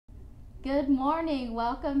Good morning.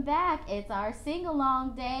 Welcome back. It's our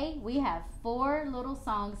sing-along day. We have 4 little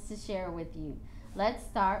songs to share with you. Let's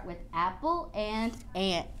start with Apple and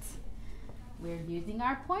Ant. We're using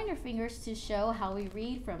our pointer fingers to show how we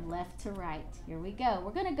read from left to right. Here we go.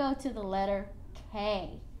 We're going to go to the letter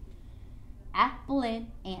K. Apple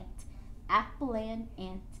and ant. Apple and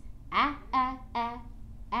ant. Ah, ah, ah.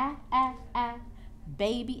 Ah, ah, ah.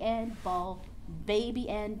 Baby and ball. Baby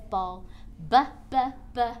and ball. Ba, ba,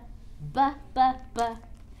 ba. Ba, ba, ba.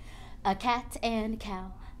 A cat and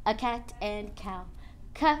cow. A cat and cow.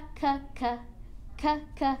 Ka, ka, ka. Ka,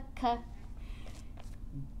 ka, ka.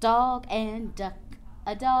 Dog and duck.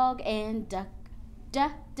 A dog and duck. Da,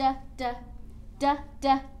 da, da. Da,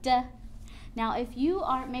 da, da. Now, if you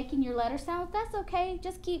aren't making your letter sounds, that's okay.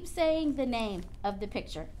 Just keep saying the name of the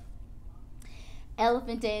picture.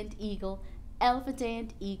 Elephant and eagle. Elephant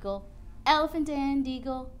and eagle. Elephant and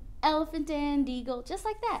eagle. Elephant and eagle. Just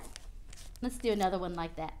like that. Let's do another one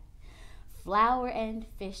like that. Flower and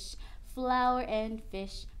fish. Flower and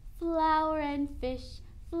fish. Flower and fish.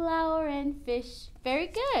 Flower and fish. Very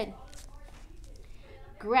good.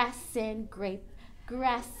 Grass and grape.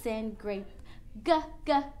 Grass and grape. Ga,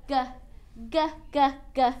 ga, ga. Ga, ga,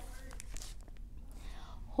 ga.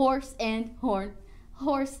 Horse and horn.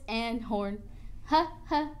 Horse and horn. Ha,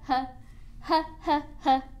 ha, ha. Ha, ha,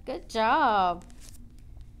 ha. Good job.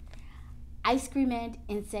 Ice cream and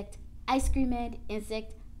insect. Ice cream and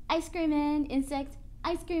insect. Ice cream and insect.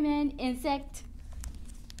 Ice cream and insect.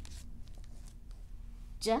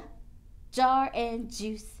 Jar and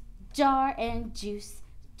juice. Jar and juice.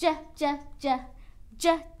 Ja, ja, ja.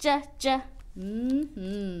 Ja, ja, ja.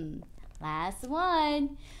 Last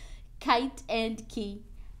one. Kite and key.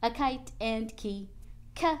 A kite and key.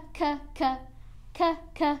 Ka, ka, ka. Ka,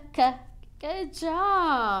 ka, ka. Good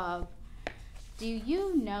job. Do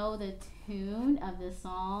you know the tune of the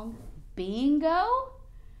song Bingo?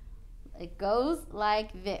 It goes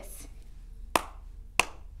like this.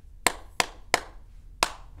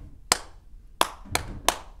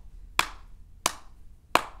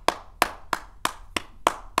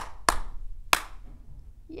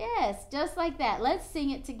 Yes, just like that. Let's sing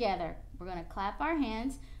it together. We're going to clap our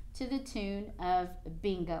hands to the tune of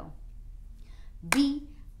Bingo.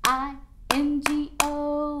 B-I-N-G-O,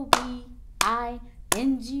 B-I-N-G-O,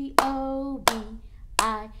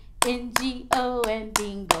 B-I-N-G-O, and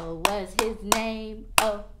Bingo was his name.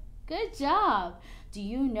 Oh, good job. Do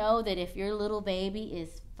you know that if your little baby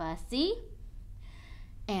is fussy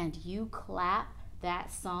and you clap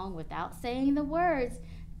that song without saying the words,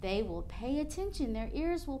 they will pay attention, their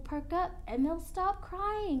ears will perk up, and they'll stop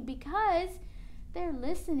crying because they're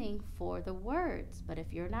listening for the words. But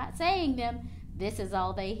if you're not saying them, this is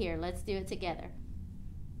all they hear. Let's do it together.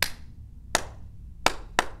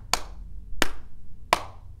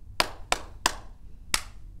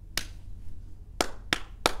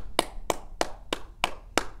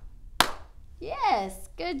 Yes,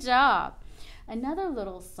 good job. Another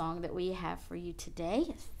little song that we have for you today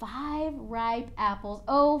is 5 Ripe Apples.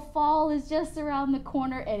 Oh, fall is just around the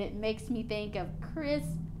corner and it makes me think of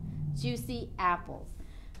crisp, juicy apples.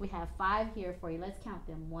 We have 5 here for you. Let's count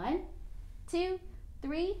them. 1, 2,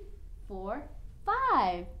 3, 4,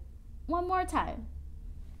 5. One more time.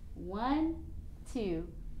 1, 2,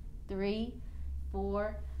 3,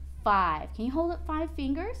 4, 5. Can you hold up 5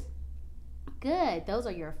 fingers? Good. Those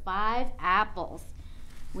are your 5 apples.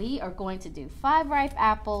 We are going to do 5 ripe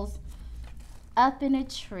apples up in a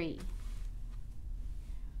tree.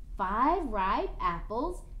 5 ripe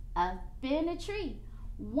apples up in a tree.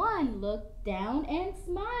 One looked down and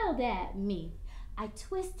smiled at me. I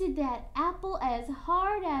twisted that apple as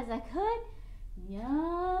hard as I could.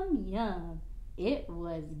 Yum, yum. It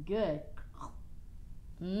was good.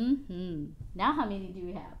 Now how many do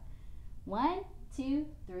we have? 1, 2,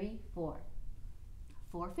 3, 4.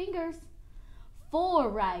 4 fingers. 4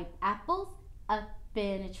 ripe apples up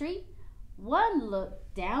in a tree. One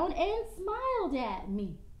looked down and smiled at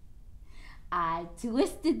me. I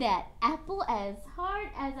twisted that apple as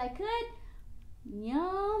hard as I could.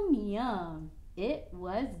 Yum, yum. It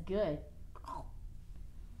was good.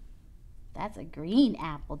 That's a green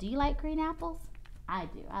apple. Do you like green apples? I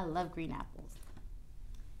do. I love green apples.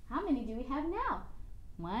 How many do we have now?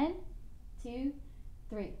 1, 2,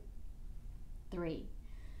 3. 3.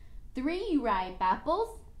 3 ripe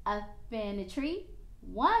apples up in a tree.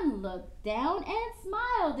 One looked down and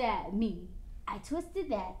smiled at me. I twisted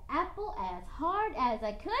that apple as hard as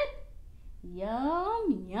I could.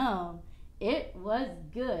 Yum, yum. It was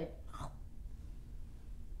good.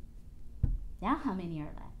 Now how many are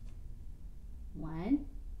left? 1,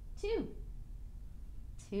 2.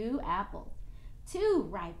 2 apples. 2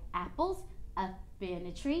 ripe apples up in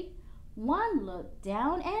a tree. One looked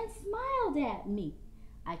down and smiled at me.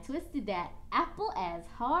 I twisted that apple as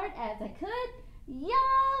hard as I could.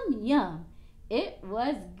 Yum, yum. It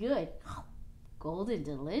was good. Golden,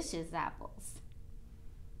 delicious apples.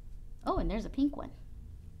 Oh, and there's a pink one.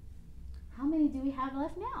 How many do we have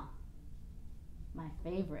left now? My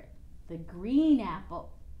favorite, the green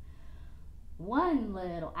apple. One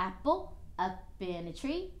little apple up in a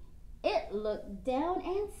tree. It looked down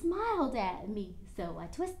and smiled at me. So I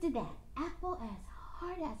twisted that apple as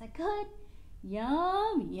hard as I could.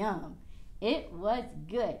 Yum, yum. It was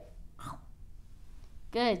good.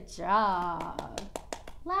 Good job.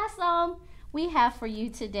 Last song we have for you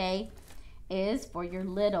today is for your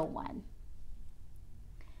little one.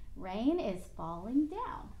 Rain is falling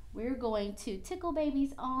down. We're going to tickle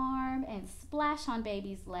baby's arm and splash on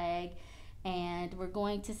baby's leg. And we're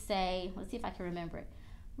going to say, let's see if I can remember it.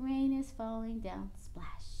 Rain is falling down,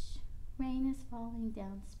 splash. Rain is falling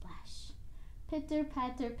down, splash. Pitter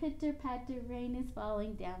patter, rain is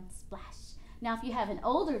falling down, splash. Now, if you have an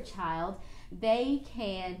older child, they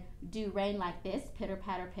can do rain like this, pitter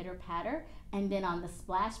patter, and then on the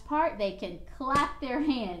splash part, they can clap their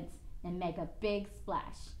hands and make a big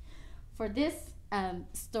splash. For this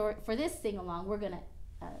sing along, we're gonna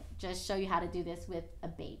just show you how to do this with a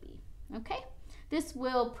baby. Okay, this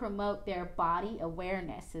will promote their body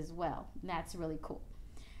awareness as well. And that's really cool.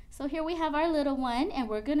 So here we have our little one, and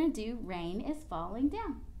we're gonna do Rain is Falling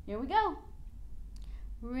Down. Here we go.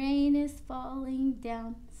 Rain is falling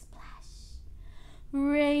down, splash.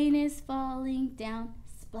 Rain is falling down,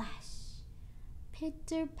 splash.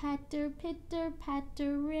 Pitter patter,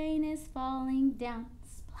 rain is falling down,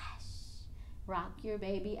 splash. Rock your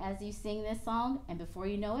baby as you sing this song, and before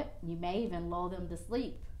you know it, you may even lull them to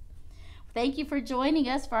sleep. Thank you for joining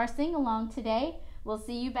us for our sing-along today. We'll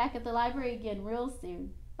see you back at the library again real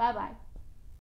soon. Bye-bye.